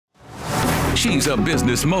She's a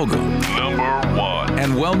business mogul, #1,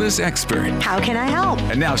 and wellness expert. How can I help?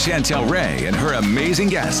 And now Chantel Ray and her amazing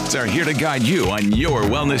guests are here to guide you on your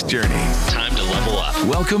wellness journey. Time to level up.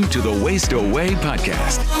 Welcome to the Waste Away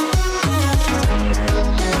podcast.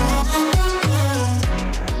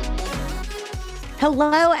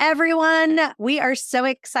 Hello, everyone. We are so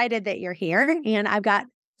excited that you're here. And I've got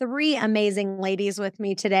three amazing ladies with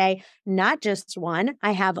me today, not just one.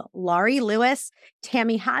 I have Laurie Lewis,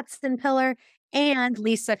 Tammy Hotson-Pillar, and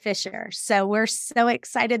Lisa Fisher. So we're so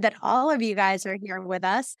excited that all of you guys are here with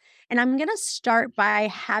us. And I'm going to start by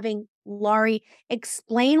having Laurie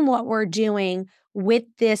explain what we're doing with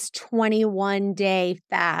this 21-day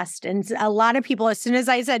fast. And a lot of people, as soon as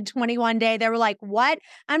I said 21 day, they were like, what?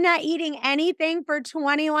 I'm not eating anything for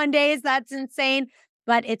 21 days. That's insane.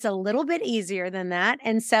 But it's a little bit easier than that.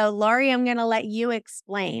 And so, Laurie, I'm going to let you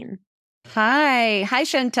explain. Hi,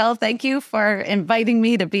 Chantel. Thank you for inviting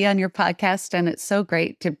me to be on your podcast. And it's so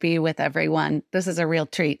great to be with everyone. This is a real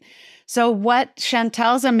treat. So what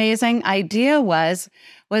Chantel's amazing idea was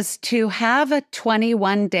to have a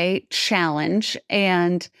 21-day challenge.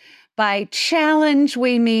 And by challenge,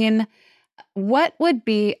 we mean what would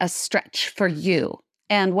be a stretch for you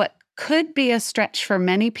and what could be a stretch for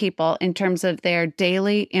many people in terms of their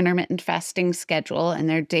daily intermittent fasting schedule and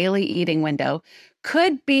their daily eating window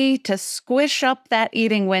could be to squish up that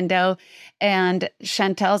eating window. And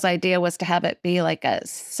Chantel's idea was to have it be like a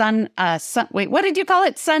what did you call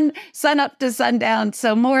it? Sun up to sundown.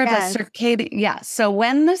 So more of a circadian. Yeah. So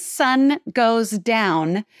when the sun goes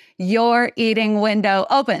down, your eating window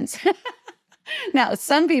opens. Now,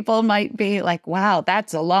 some people might be like, wow,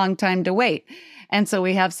 that's a long time to wait. And so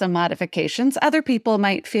we have some modifications. Other people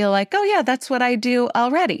might feel like, oh yeah, that's what I do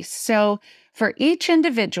already. So for each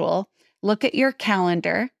individual, look at your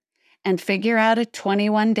calendar and figure out a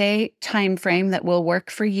 21-day time frame that will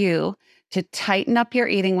work for you to tighten up your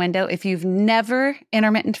eating window. If you've never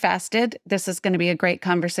intermittent fasted, this is going to be a great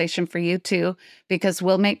conversation for you too, because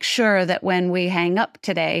we'll make sure that when we hang up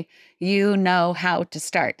today, you know how to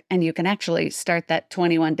start. And you can actually start that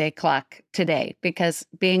 21-day clock today, because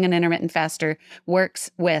being an intermittent faster works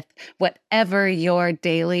with whatever your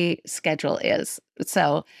daily schedule is.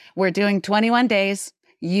 So we're doing 21 days.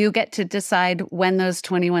 You get to decide when those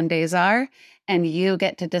 21 days are, and you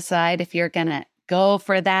get to decide if you're going to go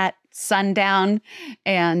for that sundown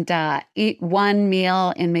and eat one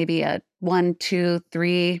meal in maybe a 1, 2,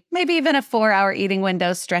 3, maybe even a 4-hour eating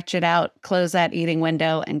window, stretch it out, close that eating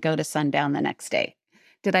window, and go to sundown the next day.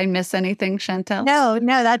 Did I miss anything, Chantel? No,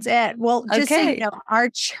 that's it. Well, just so Okay. you know, our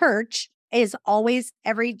church is always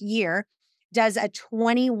every year does a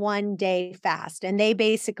 21-day fast. And they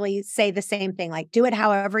basically say the same thing, like do it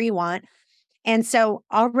however you want. And so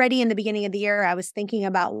already in the beginning of the year, I was thinking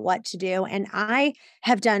about what to do. And I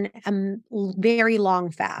have done a very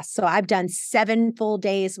long fast. So I've done 7 full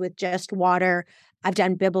days with just water. I've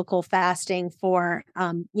done biblical fasting for,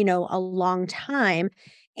 a long time.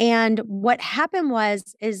 And what happened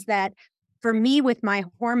is that for me, with my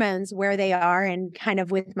hormones where they are and kind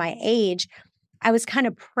of with my age, I was kind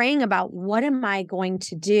of praying about what am I going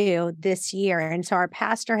to do this year? And so our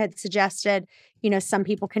pastor had suggested, some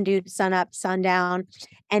people can do sun up, sundown.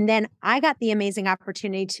 And then I got the amazing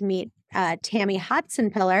opportunity to meet Tammy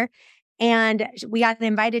Hotson-Pillar, and we got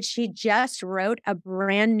invited. She just wrote a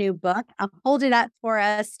brand new book. I'll hold it up for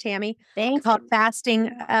us, Tammy. Thanks. Called Fasting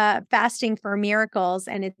for Miracles.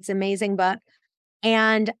 And it's an amazing book.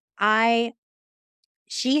 And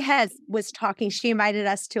she invited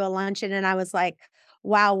us to a luncheon, and I was like,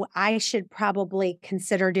 wow, I should probably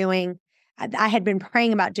consider I had been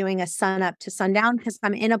praying about doing a sun up to sundown, because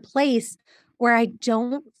I'm in a place where I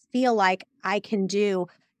don't feel like I can do,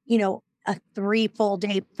 a 3 full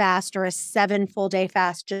day fast or a 7 full day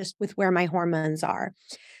fast just with where my hormones are.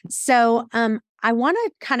 So, I want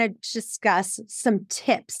to kind of discuss some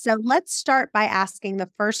tips. So let's start by asking the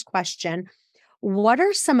first question. What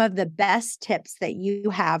are some of the best tips that you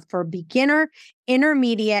have for beginner,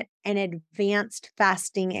 intermediate, and advanced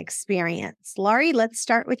fasting experience? Laurie, let's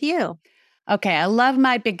start with you. Okay, I love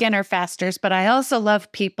my beginner fasters, but I also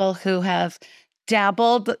love people who have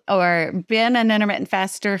dabbled or been an intermittent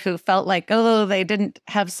faster who felt like, they didn't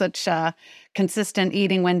have such consistent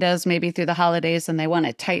eating windows maybe through the holidays, and they want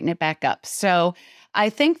to tighten it back up. So I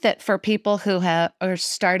think that for people who are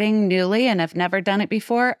starting newly and have never done it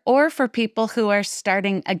before, or for people who are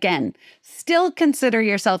starting again, still consider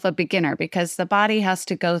yourself a beginner, because the body has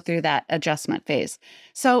to go through that adjustment phase.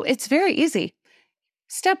 So it's very easy.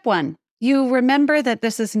 Step 1, you remember that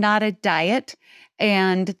this is not a diet,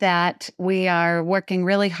 and that we are working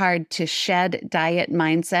really hard to shed diet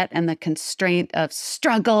mindset and the constraint of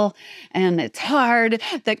struggle and it's hard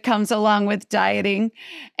that comes along with dieting.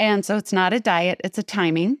 And so it's not a diet, it's a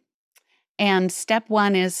timing. And step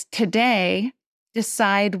one is today,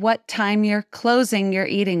 decide what time you're closing your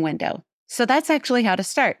eating window. So that's actually how to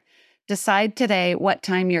start. Decide today what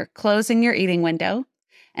time you're closing your eating window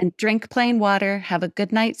and drink plain water, have a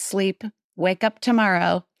good night's sleep, wake up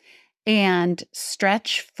tomorrow and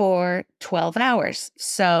stretch for 12 hours.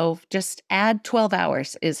 So just add 12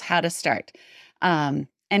 hours is how to start.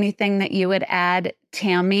 Anything that you would add,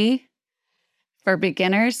 Tammy, for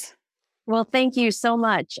beginners? Well, thank you so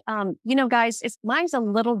much. Guys, mine's a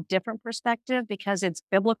little different perspective because it's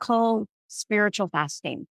biblical, spiritual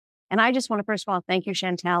fasting. And I just want to, first of all, thank you,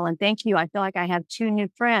 Chantel, and thank you. I feel like I have two new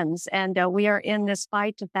friends, and we are in this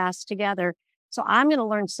fight to fast together. So I'm going to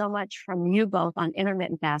learn so much from you both on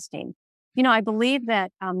intermittent fasting. I believe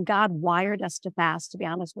that God wired us to fast, to be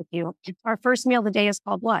honest with you. Our first meal of the day is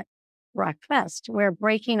called what? Breakfast. We're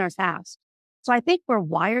breaking our fast. So I think we're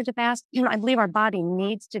wired to fast. I believe our body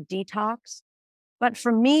needs to detox. But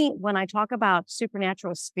for me, when I talk about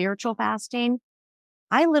supernatural spiritual fasting,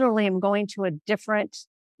 I literally am going to a different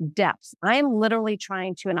depth. I am literally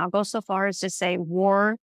trying to, and I'll go so far as to say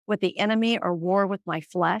war with the enemy or war with my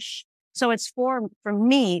flesh. So it's for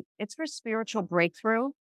me, it's for spiritual breakthrough.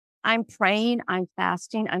 I'm praying, I'm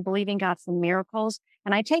fasting, I'm believing God for miracles.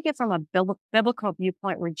 And I take it from a biblical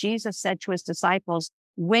viewpoint where Jesus said to his disciples,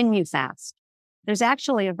 when you fast. There's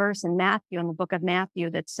actually a verse in Matthew, in the book of Matthew,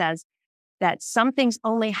 that says that some things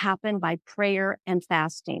only happen by prayer and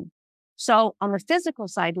fasting. So on the physical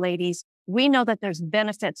side, ladies, we know that there's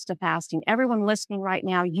benefits to fasting. Everyone listening right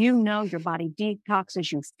now, your body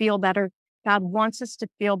detoxes, you feel better. God wants us to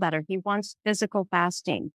feel better. He wants physical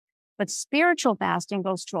fasting. But spiritual fasting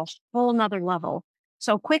goes to a whole nother level.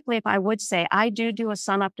 So quickly, if I would say, I do a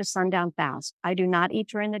sun up to sundown fast. I do not eat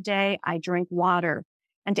during the day. I drink water.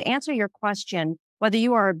 And to answer your question, whether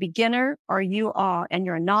you are a beginner or you're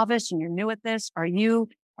a novice and you're new at this, or you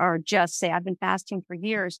are just say, I've been fasting for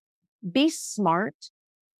years, be smart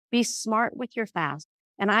with your fast.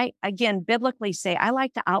 And I, again, biblically say, I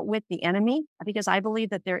like to outwit the enemy because I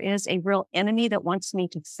believe that there is a real enemy that wants me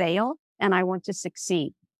to fail and I want to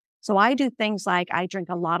succeed. So I do things like I drink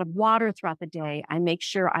a lot of water throughout the day. I make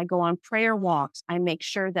sure I go on prayer walks. I make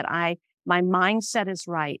sure that my mindset is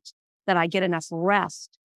right, that I get enough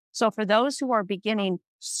rest. So for those who are beginning,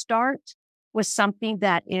 start with something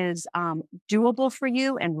that is doable for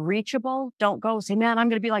you and reachable. Don't go say, man, I'm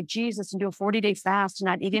going to be like Jesus and do a 40-day fast and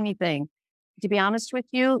not eat anything. To be honest with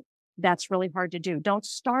you, that's really hard to do. Don't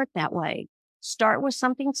start that way. Start with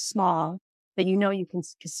something small that you know you can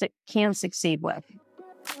succeed with.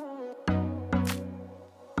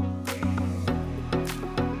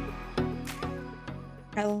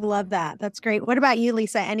 I love that. That's great. What about you,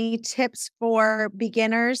 Lisa? Any tips for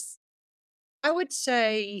beginners? I would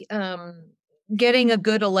say getting a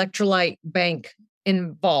good electrolyte bank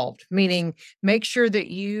involved, meaning make sure that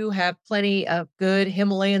you have plenty of good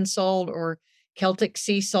Himalayan salt or Celtic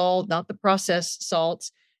sea salt, not the processed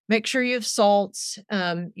salts. Make sure you have salts.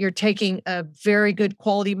 You're taking a very good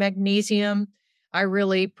quality magnesium. I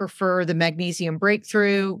really prefer the Magnesium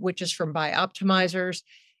Breakthrough, which is from Bioptimizers.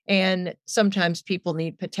 And sometimes people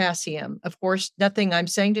need potassium. Of course, nothing I'm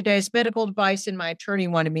saying today is medical advice, and my attorney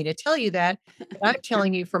wanted me to tell you that. But I'm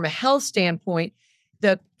telling you from a health standpoint,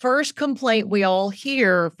 the first complaint we all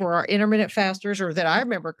hear for our intermittent fasters, or that I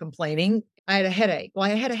remember complaining, I had a headache. Well,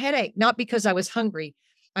 I had a headache, not because I was hungry.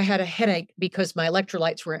 I had a headache because my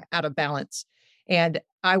electrolytes were out of balance and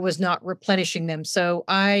I was not replenishing them. So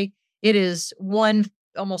it is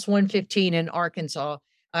almost 1:15 in Arkansas.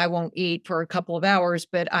 I won't eat for a couple of hours,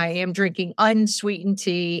 but I am drinking unsweetened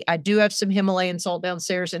tea. I do have some Himalayan salt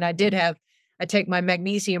downstairs, and I take my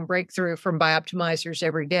Magnesium Breakthrough from Bioptimizers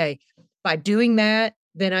every day. By doing that,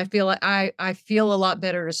 then I feel I feel a lot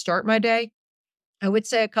better to start my day. I would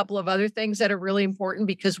say a couple of other things that are really important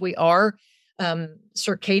because we are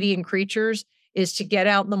circadian creatures is to get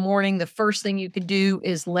out in the morning. The first thing you can do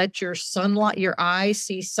is let your eyes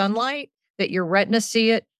see sunlight, that your retina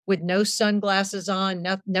see it, with no sunglasses on,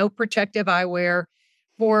 no protective eyewear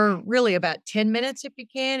for really about 10 minutes if you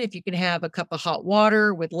can. If you can have a cup of hot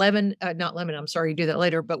water with not lemon, I'm sorry, you do that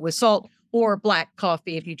later, but with salt, or black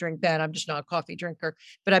coffee if you drink that. I'm just not a coffee drinker.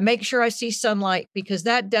 But I make sure I see sunlight because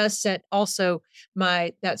that does set also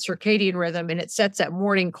that circadian rhythm, and it sets that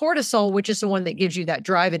morning cortisol, which is the one that gives you that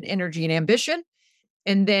drive and energy and ambition.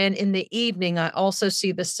 And then in the evening, I also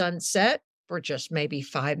see the sunset for just maybe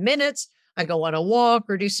 5 minutes. I go on a walk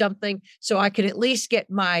or do something so I can at least get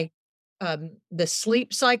my the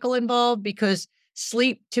sleep cycle involved, because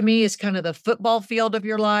sleep to me is kind of the football field of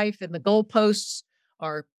your life, and the goalposts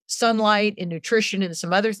are sunlight and nutrition and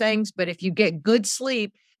some other things. But if you get good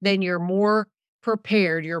sleep, then you're more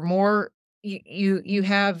prepared. You're more, you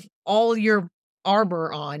have all your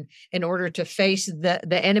armor on in order to face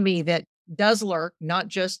the enemy that does lurk, not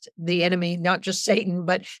just the enemy, not just Satan,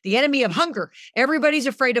 but the enemy of hunger. Everybody's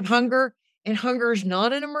afraid of hunger, and hunger is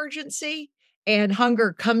not an emergency, and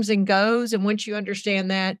hunger comes and goes. And once you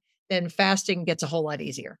understand that, then fasting gets a whole lot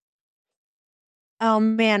easier. Oh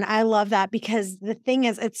man, I love that, because the thing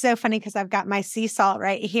is, it's so funny because I've got my sea salt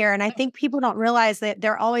right here. And I think people don't realize that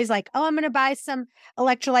they're always like, oh, I'm going to buy some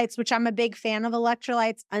electrolytes, which I'm a big fan of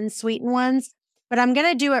electrolytes, unsweetened ones, but I'm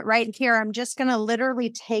going to do it right here. I'm just going to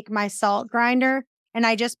literally take my salt grinder and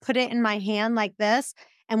I just put it in my hand like this.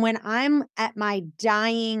 And when I'm at my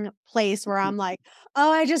dying place where I'm like,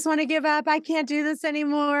 oh, I just want to give up, I can't do this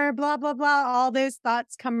anymore, blah, blah, blah, all those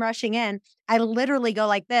thoughts come rushing in, I literally go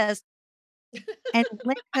like this and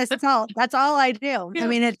lick the salt. That's all I do. Yeah. I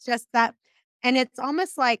mean, it's just that. And it's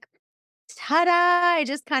almost like, ta-da, I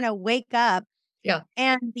just kind of wake up. Yeah.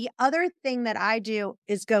 And the other thing that I do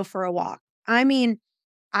is go for a walk. I mean,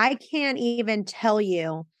 I can't even tell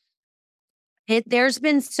you. There's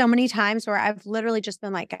been so many times where I've literally just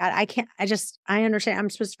been like, God, I understand I'm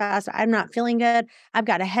supposed to fast. I'm not feeling good. I've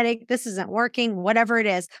got a headache. This isn't working, whatever it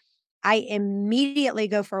is. I immediately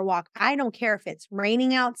go for a walk. I don't care if it's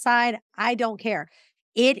raining outside. I don't care.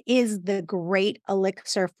 It is the great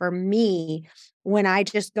elixir for me. When I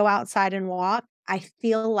just go outside and walk, I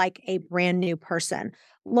feel like a brand new person.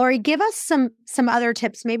 Lori, give us some other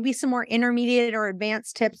tips, maybe some more intermediate or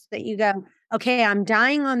advanced tips that you go, okay, I'm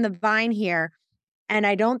dying on the vine here and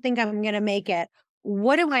I don't think I'm going to make it.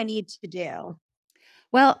 What do I need to do?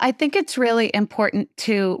 Well, I think it's really important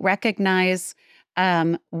to recognize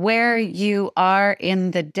where you are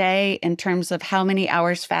in the day in terms of how many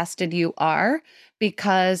hours fasted you are.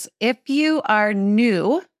 Because if you are a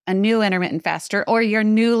new intermittent faster, or you're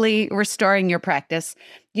newly restoring your practice,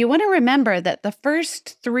 you want to remember that the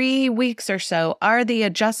first 3 weeks or so are the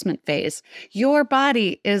adjustment phase. Your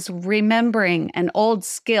body is remembering an old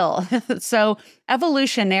skill. So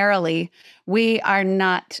evolutionarily, we are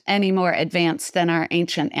not any more advanced than our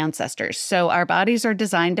ancient ancestors. So our bodies are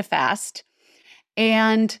designed to fast.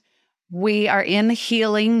 And we are in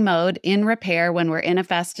healing mode, in repair when we're in a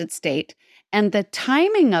fasted state. And the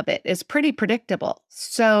timing of it is pretty predictable.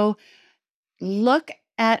 So look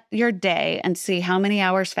at your day and see how many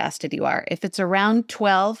hours fasted you are. If it's around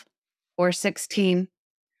 12 or 16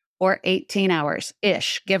 or 18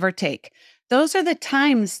 hours-ish, give or take, those are the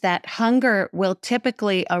times that hunger will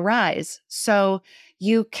typically arise. So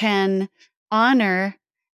you can honor,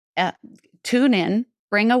 tune in,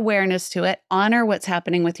 bring awareness to it, honor what's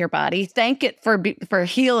happening with your body, thank it for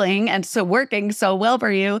healing and so working so well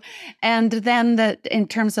for you. And then in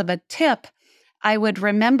terms of a tip, I would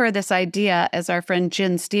remember this idea as our friend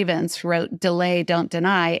Jen Stevens wrote Delay, Don't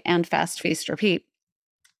Deny, and Fast, Feast, Repeat.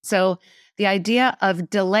 So the idea of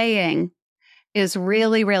delaying is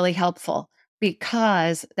really, really helpful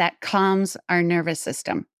because that calms our nervous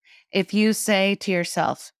system. If you say to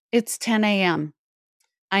yourself, it's 10 a.m.,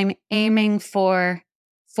 I'm aiming for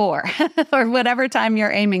 4 or whatever time you're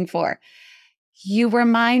aiming for, you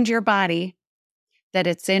remind your body that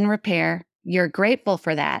it's in repair. You're grateful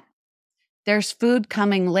for that. There's food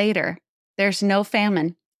coming later. There's no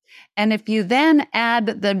famine. And if you then add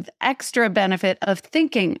the extra benefit of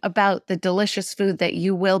thinking about the delicious food that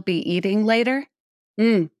you will be eating later,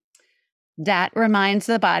 that reminds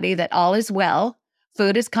the body that all is well.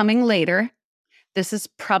 Food is coming later. This is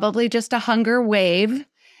probably just a hunger wave.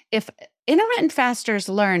 If intermittent fasters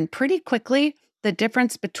learn pretty quickly the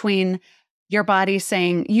difference between your body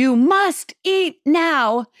saying, you must eat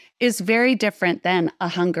now, is very different than a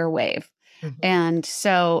hunger wave. Mm-hmm. And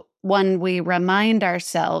so when we remind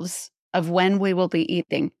ourselves of when we will be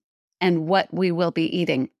eating and what we will be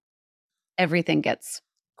eating, everything gets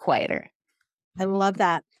quieter. I love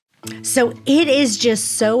that. So it is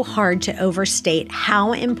just so hard to overstate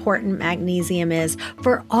how important magnesium is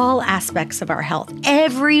for all aspects of our health.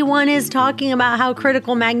 Everyone is talking about how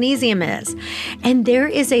critical magnesium is. And there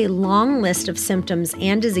is a long list of symptoms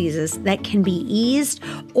and diseases that can be eased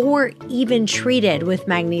or even treated with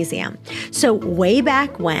magnesium. So way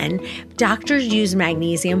back when, doctors used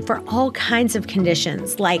magnesium for all kinds of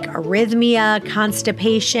conditions like arrhythmia,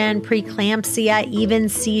 constipation, preeclampsia, even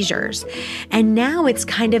seizures. And now it's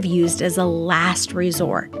kind of used as a last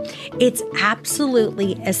resort. It's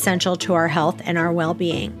absolutely essential to our health and our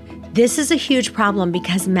well-being. This is a huge problem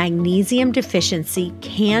because magnesium deficiency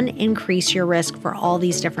can increase your risk for all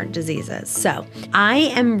these different diseases. So I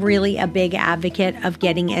am really a big advocate of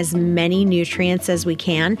getting as many nutrients as we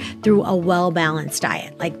can through a well-balanced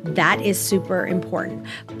diet. Like that is super important.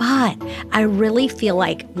 But I really feel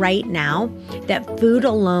like right now that food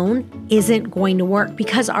alone isn't going to work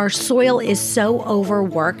because our soil is so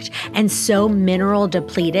overworked and so mineral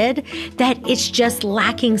depleted that it's just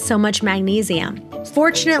lacking so much magnesium.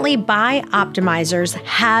 Fortunately, Bioptimizers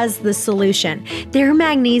has the solution. Their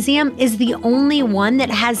magnesium is the only one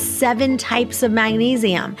that has 7 types of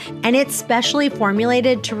magnesium, and it's specially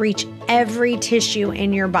formulated to reach every tissue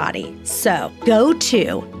in your body. So go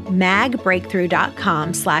to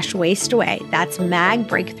magbreakthrough.com/wasteaway. That's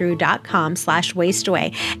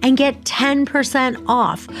magbreakthrough.com/wasteaway and get 10%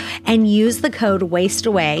 off and use the code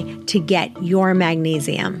wasteaway to get your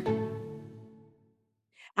magnesium.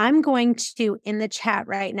 I'm going to, in the chat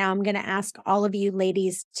right now, I'm going to ask all of you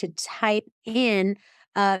ladies to type in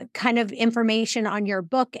kind of information on your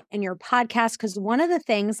book and your podcast, because one of the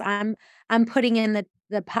things I'm putting in the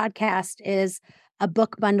podcast is a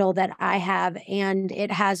book bundle that I have, and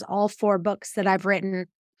it has all 4 books that I've written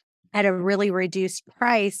at a really reduced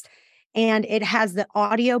price, and it has the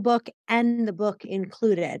audiobook and the book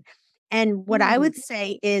included. And what I would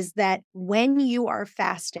say is that when you are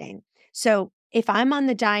fasting, so if I'm on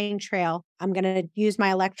the dying trail, I'm going to use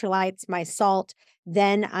my electrolytes, my salt,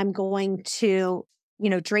 then I'm going to,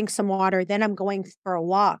 drink some water, then I'm going for a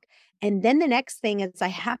walk. And then the next thing is I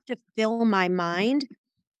have to fill my mind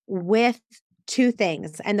with 2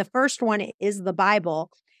 things. And the first one is the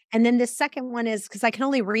Bible. And then the second one is, because I can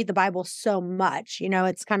only read the Bible so much,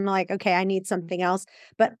 it's kind of like, okay, I need something else.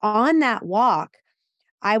 But on that walk,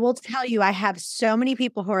 I will tell you, I have so many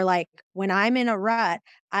people who are like, when I'm in a rut,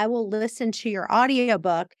 I will listen to your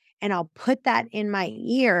audiobook and I'll put that in my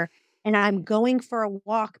ear and I'm going for a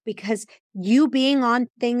walk, because you being on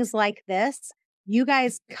things like this, you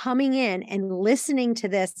guys coming in and listening to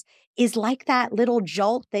this is like that little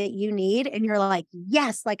jolt that you need. And you're like,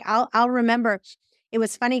 yes, like I'll remember. It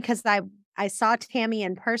was funny because I saw Tammy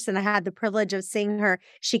in person. I had the privilege of seeing her.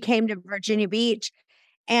 She came to Virginia Beach,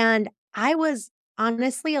 and I was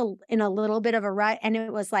honestly in a little bit of a rut. And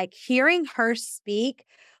it was like hearing her speak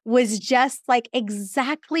was just like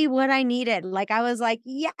exactly what I needed. Like I was like,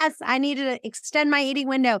 yes, I needed to extend my eating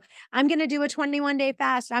window. I'm going to do a 21-day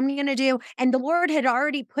fast. And the Lord had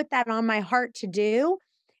already put that on my heart to do.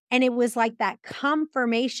 And it was like that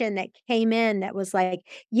confirmation that came in that was like,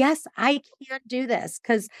 yes, I can't do this,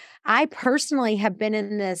 because I personally have been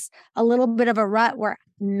in this a little bit of a rut where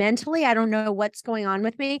mentally, I don't know what's going on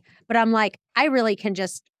with me, but I'm like, I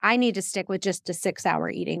need to stick with just a 6-hour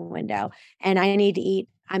eating window. And I need to eat.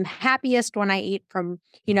 I'm happiest when I eat from,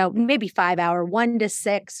 maybe 5-hour, 1 to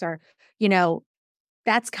 6, or,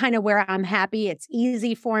 that's kind of where I'm happy. It's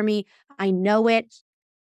easy for me. I know it.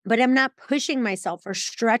 But I'm not pushing myself or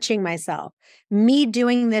stretching myself. Me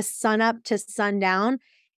doing this sun up to sundown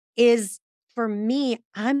is, for me,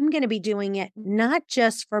 I'm going to be doing it not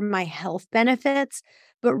just for my health benefits,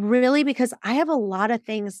 but really because I have a lot of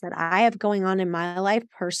things that I have going on in my life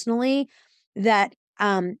personally that,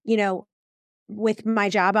 with my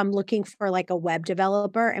job, I'm looking for like a web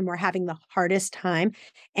developer, and we're having the hardest time.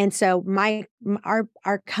 And so our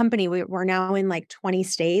company, we're now in like 20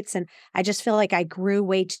 states, and I just feel like I grew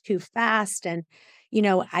way too fast. And,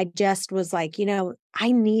 I just was like,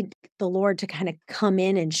 I need the Lord to kind of come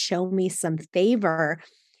in and show me some favor.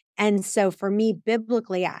 And so for me,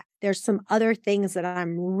 biblically, there's some other things that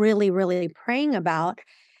I'm really, really praying about.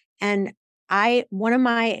 And one of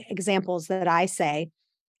my examples that I say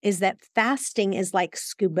is that fasting is like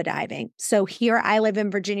scuba diving. So here I live in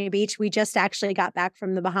Virginia Beach. We just actually got back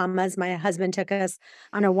from the Bahamas. My husband took us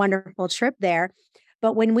on a wonderful trip there.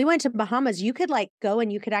 But when we went to Bahamas, you could like go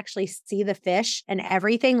and you could actually see the fish and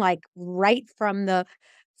everything like right from the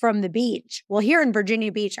beach. Well, here in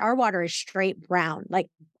Virginia Beach, our water is straight brown, like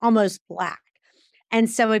almost black. And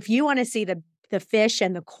so if you want to see the fish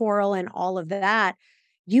and the coral and all of that,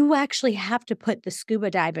 you actually have to put the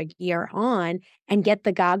scuba diver gear on and get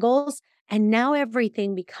the goggles. And now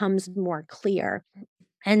everything becomes more clear.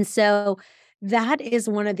 And so that is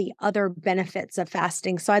one of the other benefits of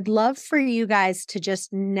fasting. So I'd love for you guys to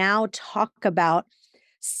just now talk about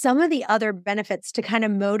some of the other benefits to kind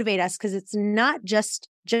of motivate us, because it's not just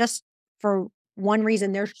for one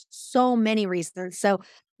reason. There's so many reasons. So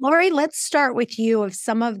Lori, let's start with you of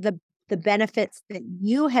some of the benefits that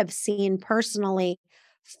you have seen personally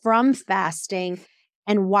from fasting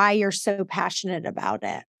and why you're so passionate about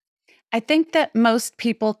it. I think that most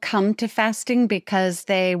people come to fasting because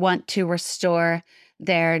they want to restore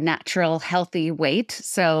their natural healthy weight.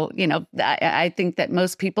 So, I think that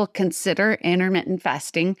most people consider intermittent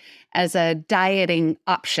fasting as a dieting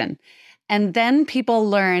option. And then people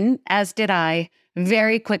learn, as did I,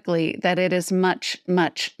 very quickly that it is much,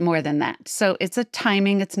 much more than that. So it's a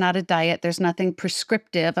timing. It's not a diet. There's nothing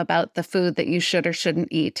prescriptive about the food that you should or shouldn't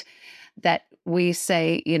eat. That we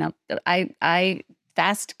say, I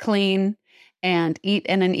fast clean and eat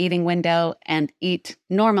in an eating window and eat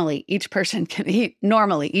normally. Each person can eat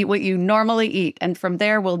normally, eat what you normally eat. And from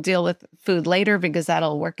there, we'll deal with food later because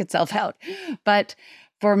that'll work itself out. But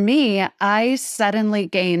for me, I suddenly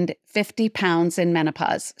gained 50 pounds in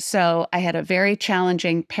menopause. So I had a very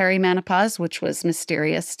challenging perimenopause, which was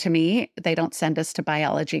mysterious to me. They don't send us to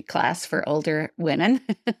biology class for older women.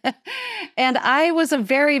 And I was a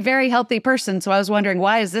very, very healthy person. So I was wondering,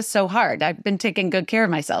 why is this so hard? I've been taking good care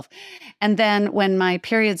of myself. And then when my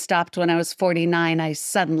period stopped when I was 49, I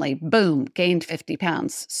suddenly, boom, gained 50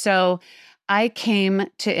 pounds. So I came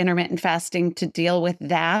to intermittent fasting to deal with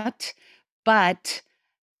that. But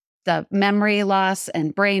the memory loss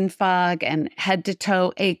and brain fog and head to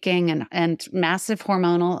toe aching and massive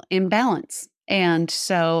hormonal imbalance. And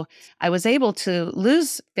so I was able to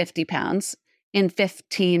lose 50 pounds in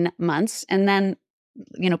 15 months. And then,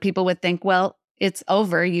 people would think, well, it's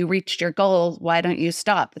over. You reached your goal. Why don't you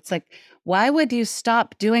stop? It's like, why would you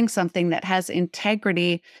stop doing something that has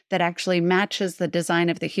integrity that actually matches the design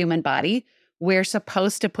of the human body? We're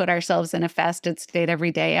supposed to put ourselves in a fasted state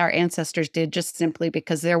every day. Our ancestors did, just simply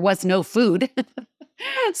because there was no food.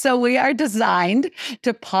 So we are designed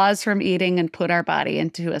to pause from eating and put our body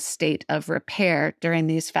into a state of repair during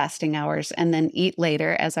these fasting hours and then eat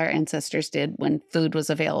later, as our ancestors did when food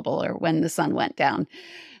was available or when the sun went down.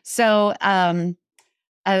 So a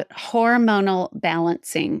hormonal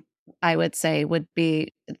balancing, I would say, would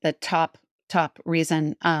be the top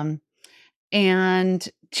reason. And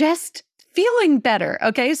just feeling better.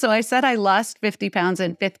 Okay. So I said I lost 50 pounds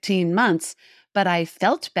in 15 months, but I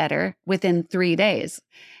felt better within 3 days.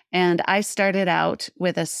 And I started out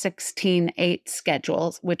with a 16-8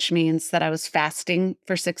 schedule, which means that I was fasting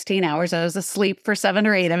for 16 hours. I was asleep for 7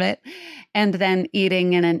 or 8 of it. And then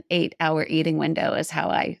eating in an 8-hour eating window is how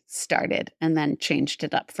I started, and then changed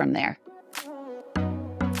it up from there.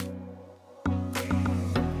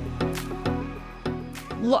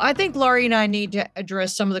 I think Laurie and I need to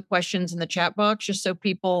address some of the questions in the chat box, just so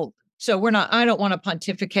people, I don't want to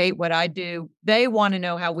pontificate what I do. They want to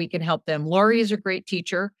know how we can help them. Laurie is a great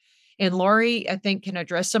teacher, and Laurie, I think, can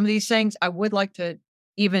address some of these things. I would like to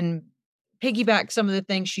even piggyback some of the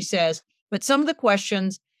things she says, but some of the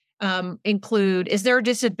questions include, is there a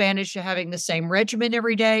disadvantage to having the same regimen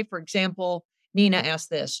every day? For example, Nina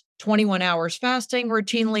asked this, 21 hours fasting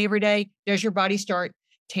routinely every day. Does your body start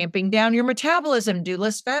tamping down your metabolism, do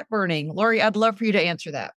less fat burning? Laurie, I'd love for you to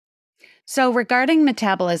answer that. So regarding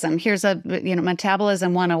metabolism, here's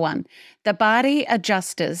metabolism 101. The body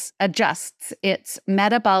adjusts its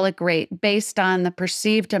metabolic rate based on the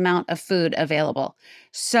perceived amount of food available.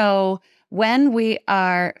 So when we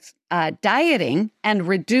are dieting and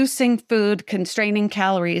reducing food, constraining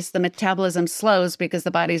calories, the metabolism slows because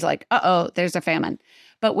the body's like, there's a famine.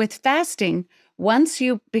 But with fasting, once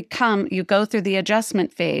you go through the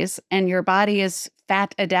adjustment phase and your body is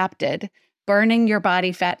fat adapted, burning your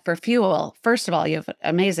body fat for fuel, first of all, you have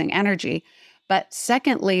amazing energy. But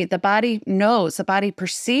secondly, the body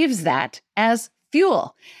perceives that as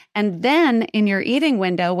fuel. And then in your eating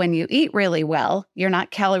window, when you eat really well, you're not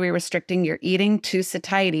calorie restricting, you're eating to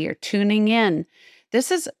satiety, you're tuning in.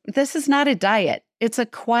 This is not a diet. It's a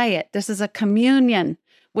quiet. This is a communion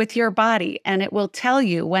with your body, and it will tell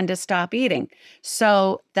you when to stop eating.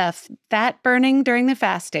 So the fat burning during the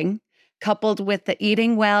fasting, coupled with the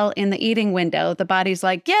eating well in the eating window, the body's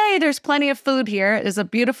like, yay, there's plenty of food here. It is a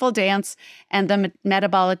beautiful dance, and the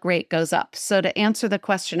metabolic rate goes up. So to answer the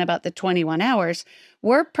question about the 21 hours,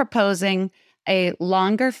 we're proposing a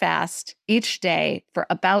longer fast each day for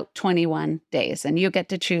about 21 days. And you get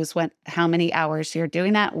to choose how many hours you're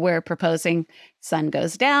doing that. We're proposing sun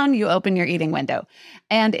goes down, you open your eating window.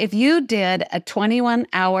 And if you did a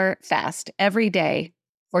 21-hour fast every day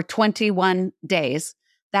for 21 days,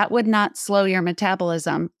 that would not slow your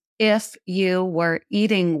metabolism if you were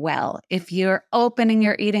eating well. If you're opening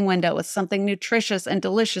your eating window with something nutritious and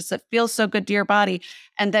delicious that feels so good to your body,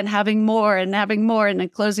 and then having more and then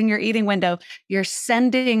closing your eating window, you're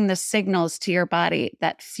sending the signals to your body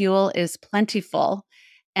that fuel is plentiful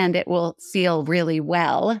and it will feel really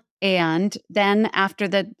well And then after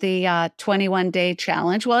the 21-day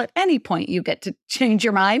challenge, well, at any point you get to change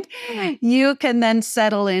your mind, you can then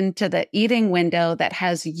settle into the eating window that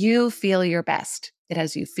has you feel your best. It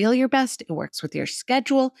has you feel your best. It works with your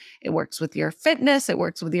schedule. It works with your fitness. It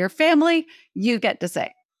works with your family. You get to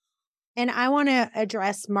say. And I want to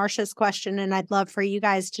address Marcia's question, and I'd love for you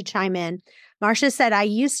guys to chime in. Marcia said, I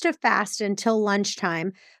used to fast until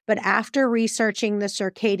lunchtime, but after researching the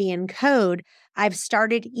circadian code, I've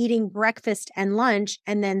started eating breakfast and lunch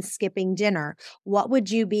and then skipping dinner. What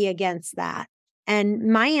would you be against that?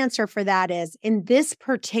 And my answer for that is, in this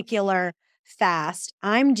particular fast,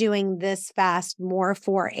 I'm doing this fast more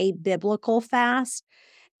for a biblical fast.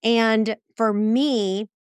 And for me,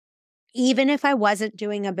 even if I wasn't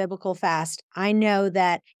doing a biblical fast, I know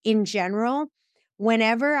that in general,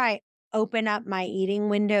 whenever I open up my eating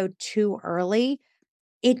window too early,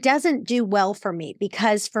 it doesn't do well for me,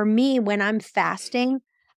 because for me, when I'm fasting,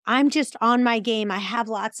 I'm just on my game. I have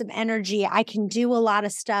lots of energy. I can do a lot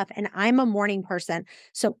of stuff, and I'm a morning person.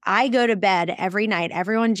 So I go to bed every night.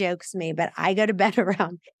 Everyone jokes me, but I go to bed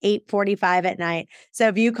around 8:45 at night. So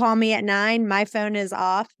if you call me at 9, my phone is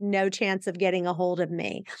off. No chance of getting a hold of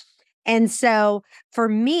me. And so for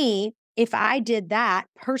me, if I did that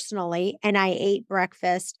personally and I ate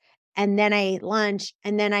breakfast and then I ate lunch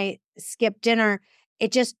and then I skipped dinner,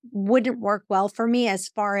 it just wouldn't work well for me as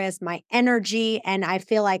far as my energy. And I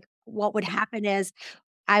feel like what would happen is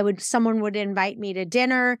someone would invite me to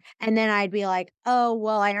dinner, and then I'd be like, oh,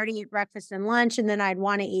 well, I already ate breakfast and lunch, and then I'd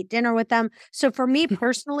want to eat dinner with them. So for me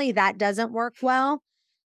personally, that doesn't work well.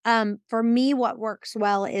 For me, what works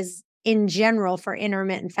well is, in general, for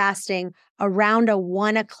intermittent fasting, around a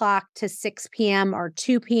 1 o'clock to 6 p.m. or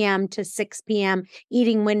 2 p.m. to 6 p.m.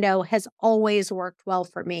 eating window has always worked well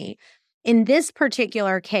for me. In this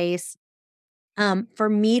particular case, for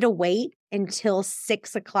me to wait until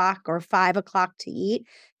 6 o'clock or 5 o'clock to eat,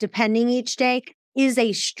 depending each day, is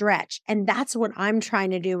a stretch. And that's what I'm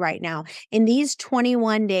trying to do right now. In these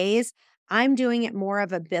 21 days, I'm doing it more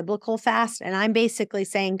of a biblical fast. And I'm basically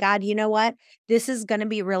saying, God, you know what? This is going to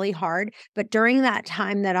be really hard. But during that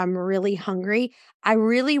time that I'm really hungry, I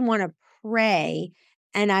really want to pray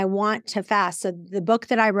and I want to fast. So the book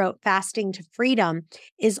that I wrote, Fasting to Freedom,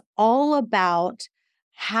 is all about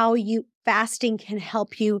how fasting can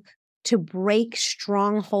help you to break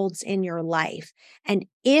strongholds in your life. And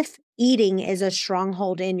if eating is a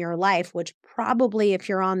stronghold in your life, which probably if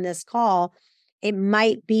you're on this call, it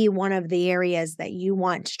might be one of the areas that you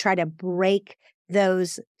want to try to break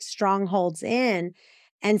those strongholds in.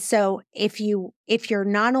 And so if you're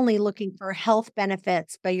not only looking for health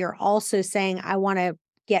benefits, but you're also saying, I want to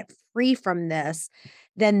get free from this,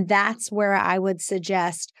 then that's where I would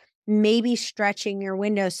suggest maybe stretching your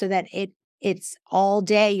window so that it's all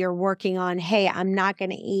day you're working on, hey, I'm not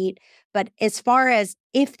going to eat. But as far as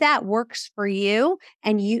if that works for you,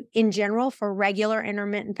 and you in general for regular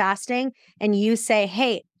intermittent fasting, and you say,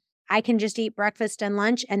 hey, I can just eat breakfast and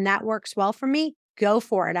lunch and that works well for me, go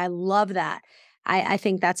for it. I love that. I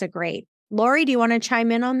think that's a great. Lori, do you want to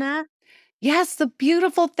chime in on that? Yes, the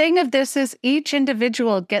beautiful thing of this is each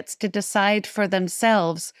individual gets to decide for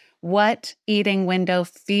themselves what eating window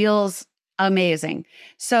feels amazing.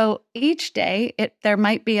 So each day, there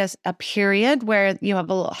might be a period where you have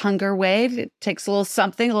a little hunger wave. It takes a little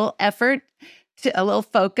something, a little effort, a little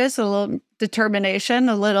focus, a little determination,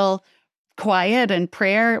 a little quiet and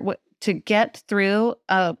prayer to get through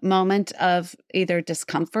a moment of either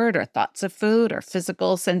discomfort or thoughts of food or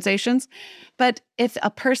physical sensations. But if a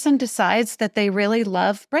person decides that they really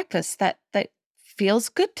love breakfast, that feels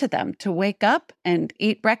good to them to wake up and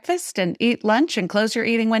eat breakfast and eat lunch and close your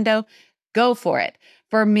eating window, go for it.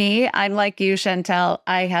 For me, I'm like you, Chantel.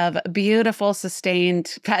 I have beautiful,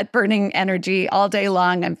 sustained, fat-burning energy all day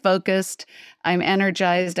long. I'm focused, I'm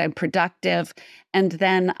energized, I'm productive. And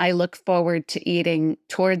then I look forward to eating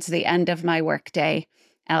towards the end of my workday.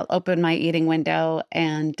 I'll open my eating window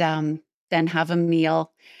and then have a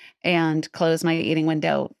meal and close my eating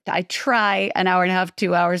window. I try an hour and a half,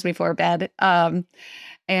 2 hours before bed.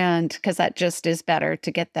 And because that just is better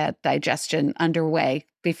to get that digestion underway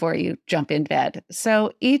before you jump in bed.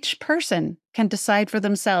 So each person can decide for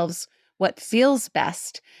themselves what feels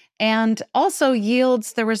best and also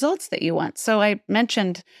yields the results that you want. So I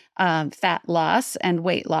mentioned fat loss and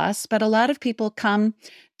weight loss, but a lot of people come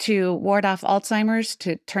to ward off Alzheimer's,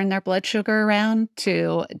 to turn their blood sugar around,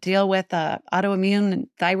 to deal with autoimmune and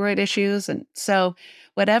thyroid issues. And so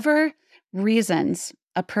whatever reasons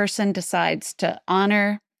a person decides to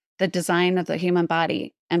honor the design of the human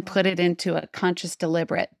body and put it into a conscious,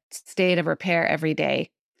 deliberate state of repair every day.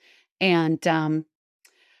 And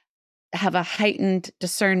have a heightened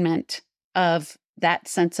discernment of that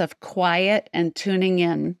sense of quiet and tuning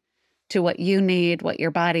in to what you need, what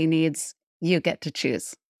your body needs. You get to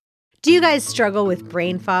choose. Do you guys struggle with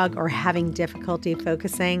brain fog or having difficulty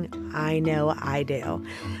focusing? I know I do.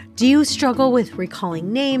 Do you struggle with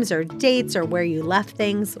recalling names or dates or where you left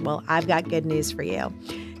things? Well, I've got good news for you.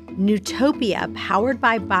 Nootopia, powered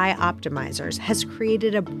by Bioptimizers, has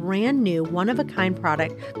created a brand new one-of-a-kind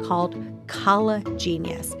product called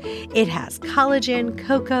Collagenius. It has collagen,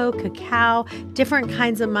 cocoa, cacao, different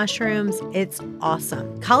kinds of mushrooms. It's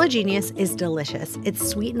awesome. Collagenius is delicious. It's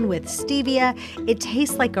sweetened with stevia. It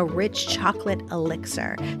tastes like a rich chocolate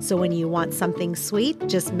elixir. So when you want something sweet,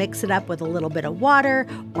 just mix it up with a little bit of water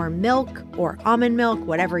or milk or almond milk,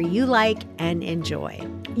 whatever you like, and enjoy.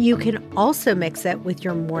 You can also mix it with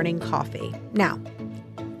your morning coffee. Now,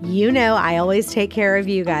 you know I always take care of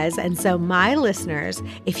you guys, and so my listeners,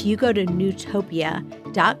 if you go to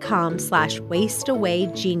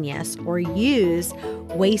nootopia.com/wasteawaygenius or use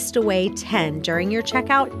wasteaway10 during your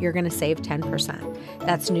checkout, you're going to save 10%.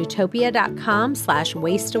 That's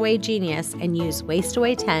nootopia.com/wasteawaygenius and use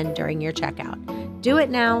wasteaway10 during your checkout. Do it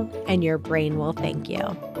now, and your brain will thank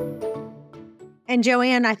you. And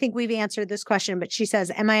Joanne, I think we've answered this question, but she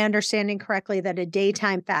says, am I understanding correctly that a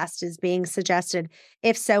daytime fast is being suggested?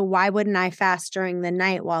 If so, why wouldn't I fast during the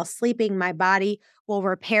night while sleeping? My body will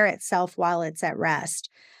repair itself while it's at rest.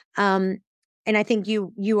 And I think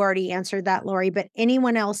you already answered that, Lori, but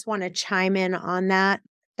anyone else want to chime in on that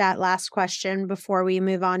last question before we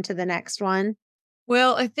move on to the next one?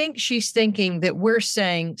 Well, I think she's thinking that we're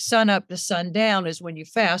saying sun up to sundown is when you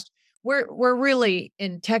fast. We're really,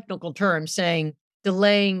 in technical terms, saying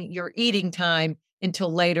delaying your eating time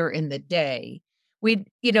until later in the day.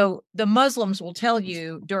 The Muslims will tell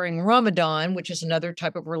you during Ramadan, which is another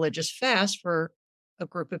type of religious fast for a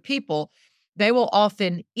group of people, they will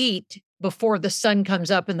often eat before the sun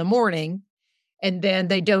comes up in the morning, and then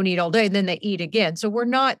they don't eat all day, and then they eat again. So we're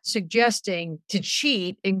not suggesting to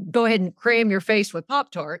cheat and go ahead and cram your face with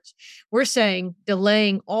Pop-Tarts. We're saying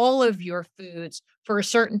delaying all of your foods for a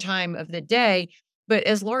certain time of the day. But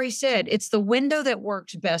as Lori said, it's the window that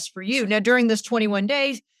works best for you. Now, during this 21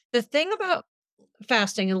 days, the thing about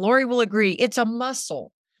fasting, and Lori will agree, it's a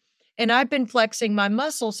muscle. And I've been flexing my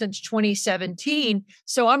muscle since 2017.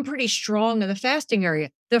 So I'm pretty strong in the fasting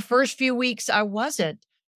area. The first few weeks I wasn't.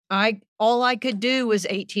 All I could do was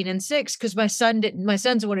 18 and 6 because my son's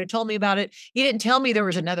the one who told me about it. He didn't tell me there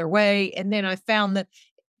was another way. And then I found the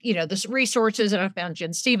resources, and I found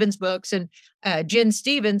Jen Stevens' books, and Jen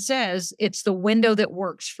Stevens says it's the window that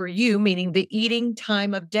works for you, meaning the eating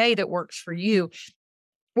time of day that works for you.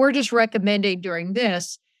 We're just recommending during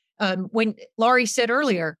this, when Laurie said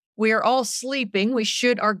earlier, we are all sleeping.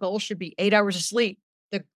 Our goal should be 8 hours of sleep.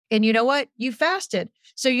 And you know what? You fasted.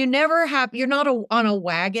 So you're not on a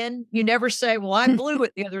wagon. You never say, well, I blew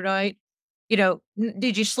it the other night.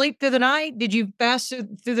 Did you sleep through the night? Did you fast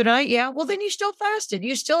through the night? Yeah. Well, then you still fasted.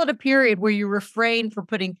 You still had a period where you refrained from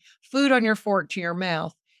putting food on your fork to your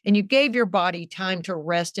mouth, and you gave your body time to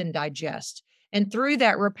rest and digest. And through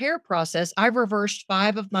that repair process, I've reversed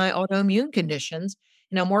 5 of my autoimmune conditions,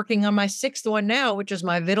 and I'm working on my 6th one now, which is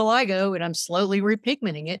my vitiligo, and I'm slowly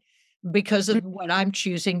repigmenting it because of what I'm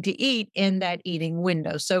choosing to eat in that eating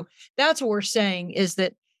window. So that's what we're saying, is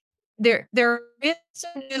that there is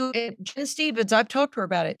some new, Jen Stevens, I've talked to her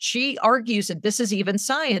about it. She argues that this is even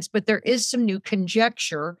science, but there is some new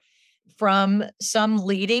conjecture from some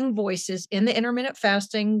leading voices in the intermittent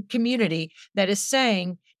fasting community that is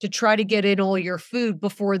saying to try to get in all your food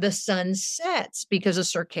before the sun sets because of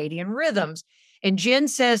circadian rhythms. And Jen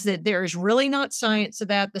says that there is really not science to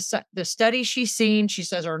that. The studies she's seen, she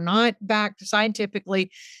says, are not backed scientifically.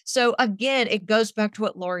 So again, it goes back to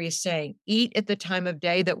what Lori is saying. Eat at the time of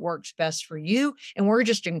day that works best for you. And we're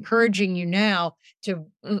just encouraging you now to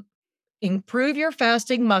improve your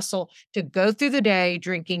fasting muscle, to go through the day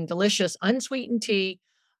drinking delicious unsweetened tea,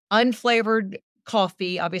 unflavored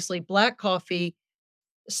coffee, obviously black coffee,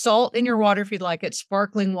 salt in your water if you'd like it,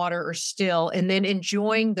 sparkling water or still, and then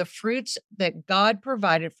enjoying the fruits that God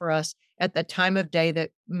provided for us at the time of day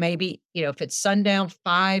that maybe, if it's sundown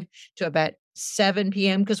 5 to about 7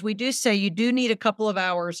 p.m., because we do say you do need a couple of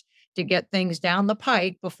hours to get things down the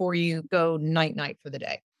pike before you go night for the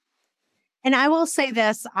day. And I will say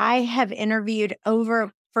this, I have interviewed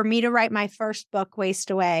for me to write my first book,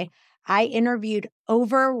 Waste Away, I interviewed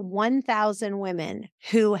over 1,000 women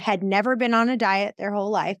who had never been on a diet their whole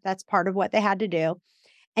life. That's part of what they had to do.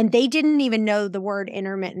 And they didn't even know the word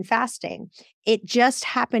intermittent fasting. It just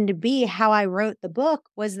happened to be how I wrote the book,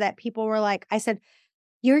 was that people were like, I said,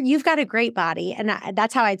 you've got a great body. And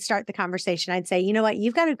that's how I'd start the conversation. I'd say, you know what,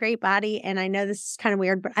 you've got a great body. And I know this is kind of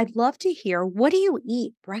weird, but I'd love to hear, what do you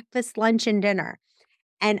eat breakfast, lunch, and dinner?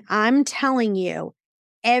 And I'm telling you,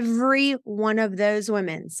 every one of those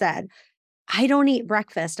women said, I don't eat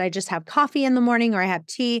breakfast. I just have coffee in the morning or I have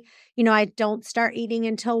tea. I don't start eating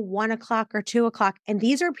until 1 o'clock or 2 o'clock. And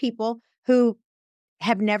these are people who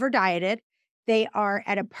have never dieted. They are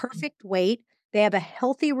at a perfect weight. They have a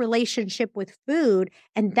healthy relationship with food.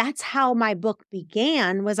 And that's how my book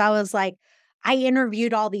began, was I was like, I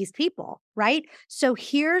interviewed all these people, right? So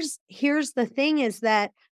here's the thing, is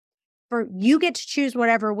that you get to choose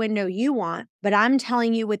whatever window you want, but I'm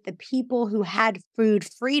telling you, with the people who had food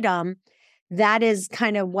freedom, that is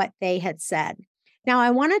kind of what they had said. Now,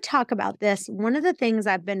 I want to talk about this. One of the things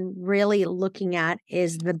I've been really looking at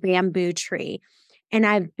is the bamboo tree. And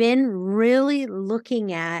I've been really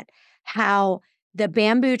looking at how the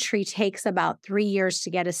bamboo tree takes about 3 years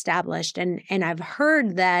to get established. And I've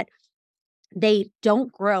heard that they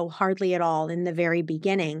don't grow hardly at all in the very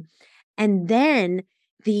beginning. And then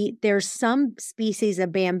there's some species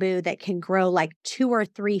of bamboo that can grow like 2 or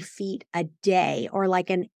 3 feet a day, or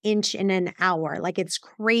like an inch in an hour. Like, it's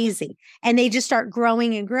crazy. And they just start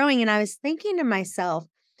growing and growing. And I was thinking to myself,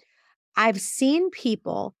 I've seen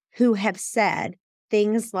people who have said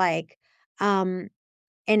things like, and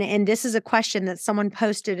this is a question that someone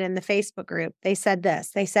posted in the Facebook group. They said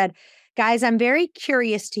this. They said, guys, I'm very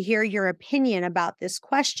curious to hear your opinion about this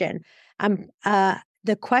question.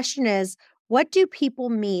 The question is, what do people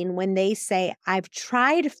mean when they say, I've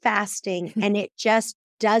tried fasting and it just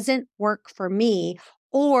doesn't work for me,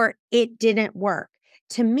 or it didn't work?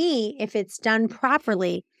 To me, if it's done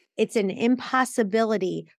properly, it's an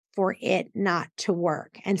impossibility for it not to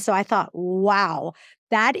work. And so I thought, wow,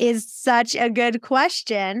 that is such a good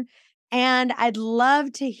question. And I'd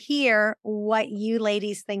love to hear what you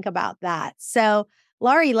ladies think about that. So,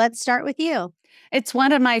 Laurie, let's start with you. It's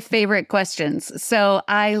one of my favorite questions. So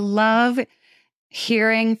I love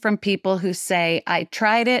hearing from people who say, I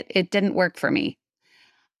tried it, it didn't work for me.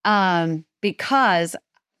 Because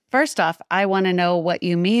first off, I want to know what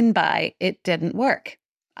you mean by it didn't work.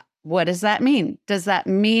 What does that mean? Does that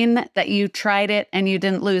mean that you tried it and you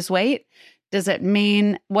didn't lose weight? What does it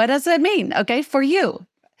mean? Okay, for you.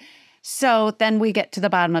 So then we get to the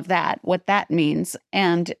bottom of that, what that means.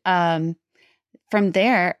 And from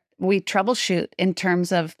there, we troubleshoot in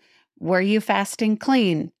terms of, were you fasting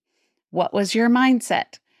clean? What was your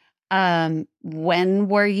mindset? When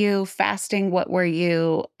were you fasting? When were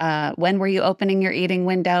you opening your eating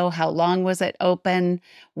window? How long was it open?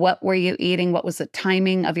 What were you eating? What was the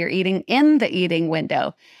timing of your eating in the eating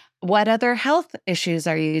window? What other health issues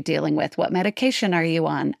are you dealing with? What medication are you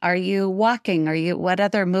on? Are you walking? What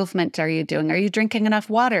other movement are you doing? Are you drinking enough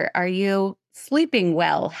water? Are you sleeping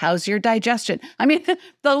well? How's your digestion? I mean,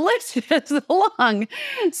 the list is long.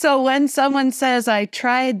 So when someone says, I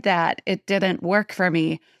tried that, it didn't work for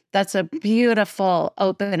me, that's a beautiful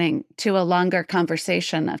opening to a longer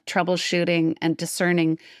conversation of troubleshooting and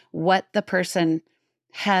discerning what the person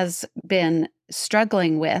has been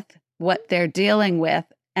struggling with, what they're dealing with,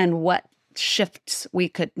 and what shifts we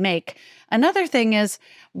could make. Another thing is,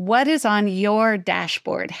 what is on your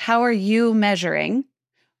dashboard? How are you measuring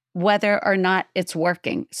whether or not it's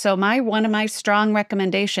working? So one of my strong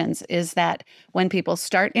recommendations is that when people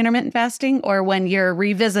start intermittent fasting, or when you're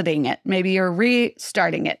revisiting it, maybe you're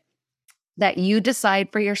restarting it, that you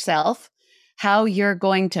decide for yourself how you're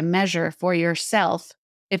going to measure for yourself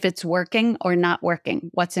if it's working or not working,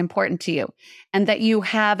 what's important to you, and that you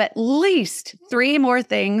have at least 3 more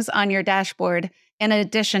things on your dashboard in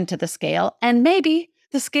addition to the scale. And maybe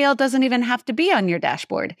the scale doesn't even have to be on your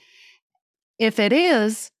dashboard. If it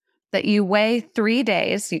is, that you weigh 3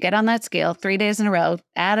 days, you get on that scale 3 days in a row,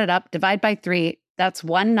 add it up, divide by 3, that's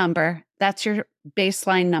one number. That's your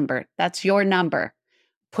baseline number. That's your number.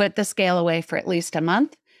 Put the scale away for at least a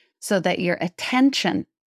month so that your attention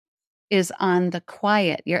is on the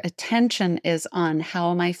quiet. Your attention is on,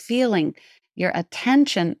 how am I feeling? Your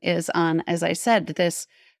attention is on, as I said, this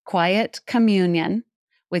quiet communion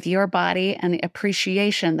with your body and the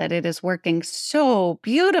appreciation that it is working so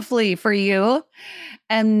beautifully for you,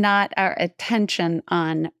 and not our attention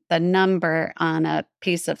on the number on a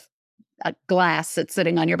piece of a glass that's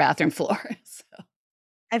sitting on your bathroom floor. So.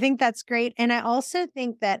 I think that's great. And I also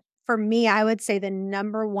think that for me, I would say the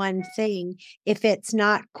number one thing, if it's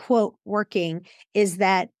not, quote, working, is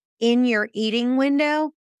that in your eating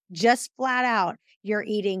window, just flat out, you're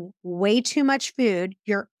eating way too much food.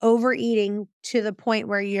 You're overeating to the point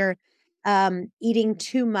where you're eating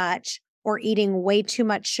too much, or eating way too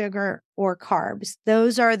much sugar or carbs.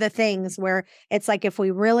 Those are the things where it's like, if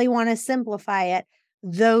we really want to simplify it,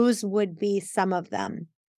 those would be some of them.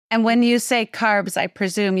 And when you say carbs, I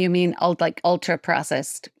presume you mean like ultra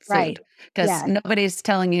processed food, Right. because Yes. nobody's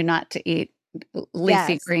telling you not to eat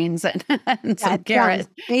leafy Yes. greens and, Yeah, some carrots,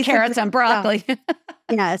 junk. Basically, carrots and broccoli.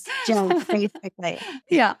 Yes, junk, basically.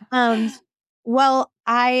 Yeah. Well,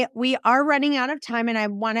 we are running out of time, and I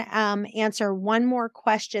want to answer one more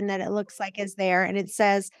question that it looks like is there, and it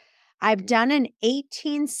says, I've done an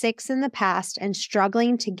 18-6 in the past and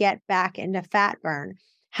struggling to get back into fat burn.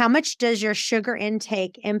 How much does your sugar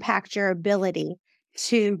intake impact your ability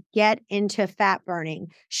to get into fat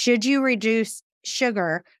burning? Should you reduce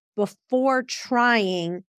sugar before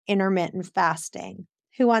trying intermittent fasting?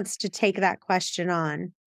 Who wants to take that question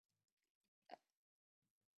on?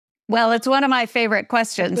 Well, it's one of my favorite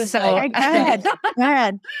questions. So Okay, go ahead. Go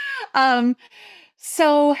ahead.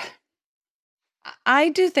 So I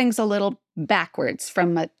do things a little backwards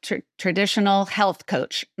from a traditional health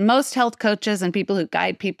coach. Most health coaches and people who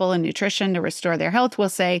guide people in nutrition to restore their health will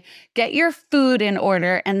say, get your food in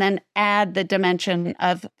order and then add the dimension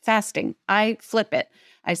of fasting. I flip it.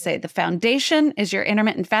 I say the foundation is your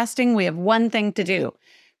intermittent fasting. We have one thing to do.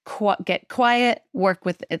 Get quiet, work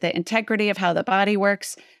with the integrity of how the body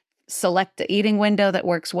works, select the eating window that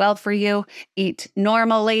works well for you, eat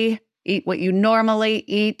normally, eat what you normally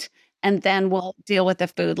eat, and then we'll deal with the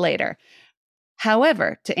food later.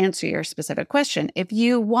 However, to answer your specific question, if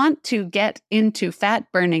you want to get into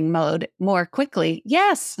fat burning mode more quickly,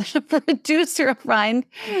 yes, reduce refined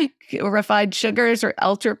sugars or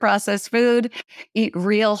ultra processed food, eat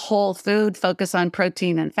real whole food, focus on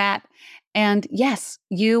protein and fat. And yes,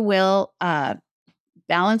 you will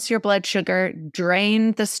balance your blood sugar,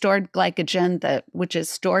 drain the stored glycogen, which is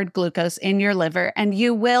stored glucose in your liver, and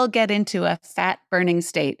you will get into a fat burning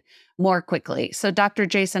state more quickly. So Dr.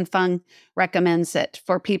 Jason Fung recommends it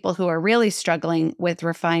for people who are really struggling with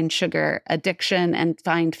refined sugar addiction and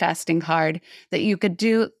find fasting hard, that you could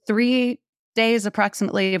do 3 days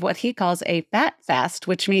approximately of what he calls a fat fast,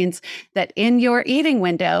 which means that in your eating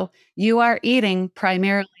window, you are eating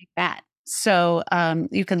primarily fat. So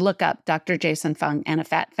you can look up Dr. Jason Fung and a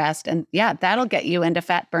fat fast. And yeah, that'll get you into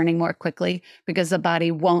fat burning more quickly because the body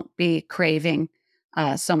won't be craving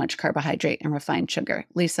so much carbohydrate and refined sugar.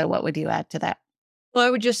 Lisa, what would you add to that? Well, I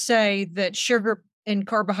would just say that sugar and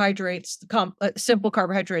carbohydrates, simple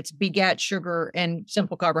carbohydrates begat sugar and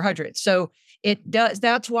simple carbohydrates. So it does.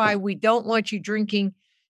 That's why we don't want you drinking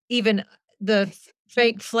even the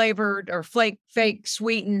fake flavored or fake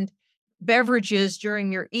sweetened beverages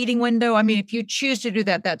during your eating window. I mean, if you choose to do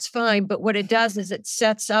that, that's fine. But what it does is it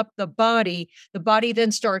sets up the body. The body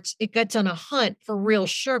then it gets on a hunt for real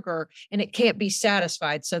sugar and it can't be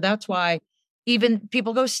satisfied. So that's why even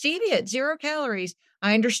people go stevia at 0 calories.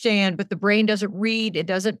 I understand, but the brain doesn't read. It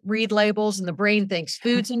doesn't read labels, and the brain thinks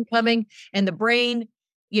food's incoming, and the brain,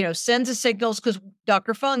 sends the signals, because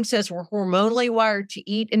Dr. Fung says we're hormonally wired to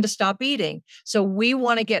eat and to stop eating. So we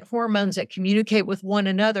want to get hormones that communicate with one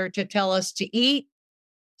another to tell us to eat,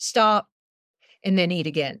 stop, and then eat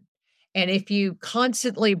again. And if you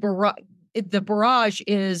constantly the barrage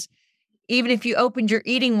is, even if you opened your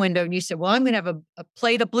eating window and you said, well, I'm going to have a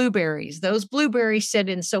plate of blueberries, those blueberries send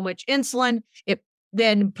in so much insulin, it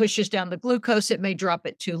then pushes down the glucose. It may drop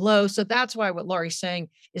it too low. So that's why what Laurie's saying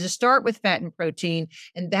is to start with fat and protein.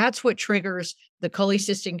 And that's what triggers the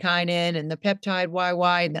cholecystokinin and the peptide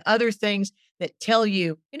YY and the other things that tell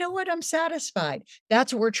you, you know what, I'm satisfied.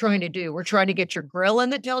 That's what we're trying to do. We're trying to get your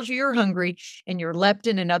ghrelin that tells you you're hungry and your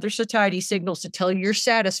leptin and other satiety signals to tell you you're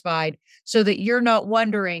satisfied, so that you're not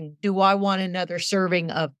wondering, do I want another serving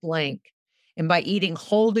of blank? And by eating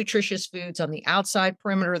whole nutritious foods on the outside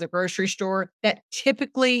perimeter of the grocery store, that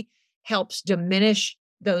typically helps diminish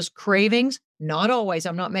those cravings. Not always.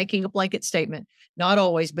 I'm not making a blanket statement. Not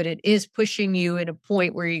always, but it is pushing you at a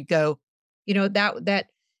point where you go, that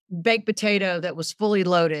baked potato that was fully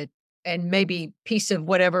loaded and maybe piece of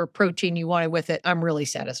whatever protein you wanted with it, I'm really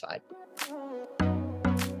satisfied.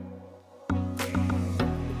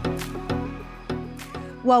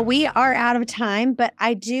 Well, we are out of time, but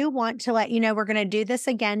I do want to let you know we're going to do this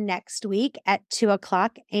again next week at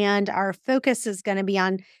 2:00, and our focus is going to be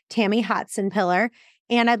on Tammy Hotson-Pillar.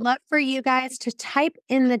 And I'd love for you guys to type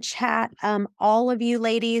in the chat, all of you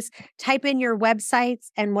ladies, type in your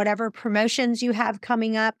websites and whatever promotions you have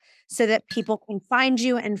coming up so that people can find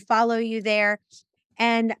you and follow you there.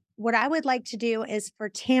 And what I would like to do is for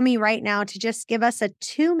Tammy right now to just give us a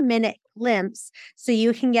 2-minute glimpse so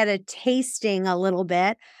you can get a tasting a little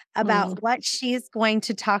bit about what she's going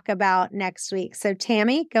to talk about next week. So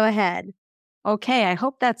Tammy, go ahead. Okay, I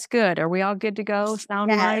hope that's good. Are we all good to go?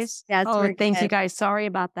 Sound wise? Yes, Oh, we're thank you good. guys. Sorry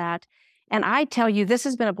about that. And I tell you, this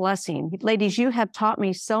has been a blessing. Ladies, you have taught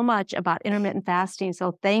me so much about intermittent fasting.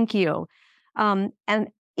 So thank you. And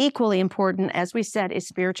equally important, as we said, is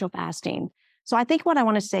spiritual fasting. So I think what I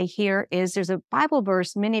want to say here is there's a Bible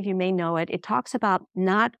verse, many of you may know it. It talks about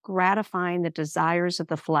not gratifying the desires of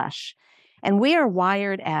the flesh. And we are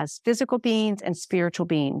wired as physical beings and spiritual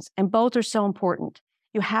beings, and both are so important.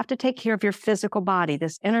 You have to take care of your physical body.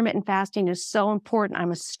 This intermittent fasting is so important.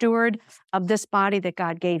 I'm a steward of this body that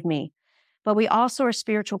God gave me. But we also are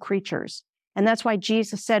spiritual creatures. And that's why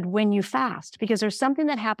Jesus said, when you fast, because there's something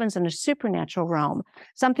that happens in a supernatural realm,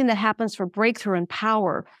 something that happens for breakthrough and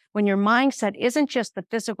power when your mindset isn't just the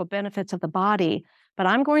physical benefits of the body, but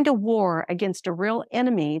I'm going to war against a real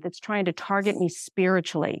enemy that's trying to target me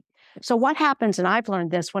spiritually. So what happens, and I've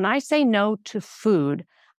learned this, when I say no to food,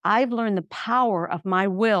 I've learned the power of my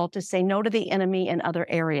will to say no to the enemy in other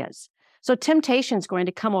areas. So temptation is going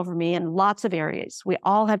to come over me in lots of areas. We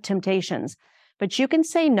all have temptations, but you can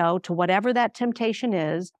say no to whatever that temptation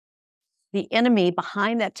is, the enemy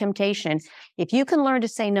behind that temptation. If you can learn to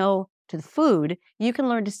say no to the food, you can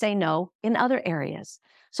learn to say no in other areas.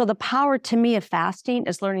 So the power to me of fasting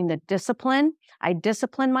is learning the discipline. I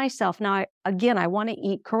discipline myself. Now, I want to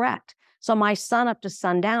eat correct. So my sun up to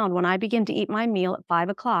sundown, when I begin to eat my meal at 5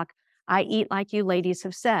 o'clock, I eat like you ladies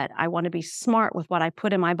have said. I want to be smart with what I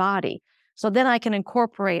put in my body. So then I can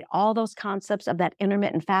incorporate all those concepts of that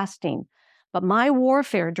intermittent fasting. But my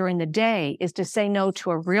warfare during the day is to say no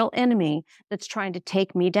to a real enemy that's trying to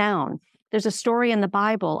take me down. There's a story in the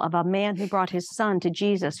Bible of a man who brought his son to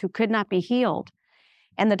Jesus who could not be healed.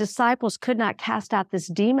 And the disciples could not cast out this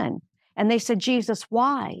demon. And they said, Jesus,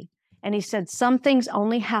 why? And he said, some things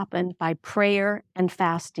only happen by prayer and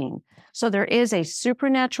fasting. So there is a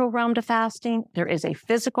supernatural realm to fasting. There is a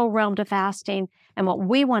physical realm to fasting. And what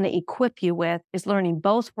we want to equip you with is learning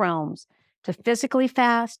both realms, to physically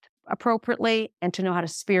fast appropriately and to know how to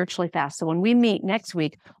spiritually fast. So when we meet next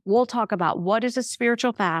week, we'll talk about what is a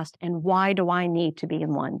spiritual fast and why do I need to be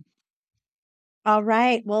in one. All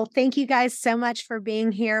right. Well, thank you guys so much for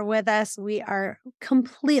being here with us. We are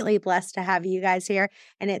completely blessed to have you guys here.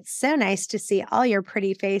 And it's so nice to see all your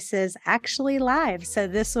pretty faces actually live. So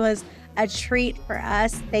this was a treat for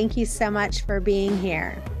us. Thank you so much for being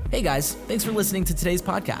here. Hey guys, thanks for listening to today's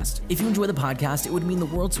podcast. If you enjoy the podcast, it would mean the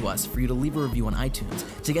world to us for you to leave a review on iTunes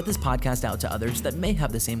to get this podcast out to others that may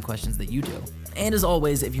have the same questions that you do. And as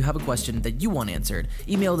always, if you have a question that you want answered,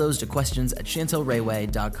 email those to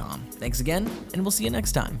questions@chantelrayway.com. Thanks again, and we'll see you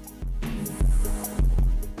next time.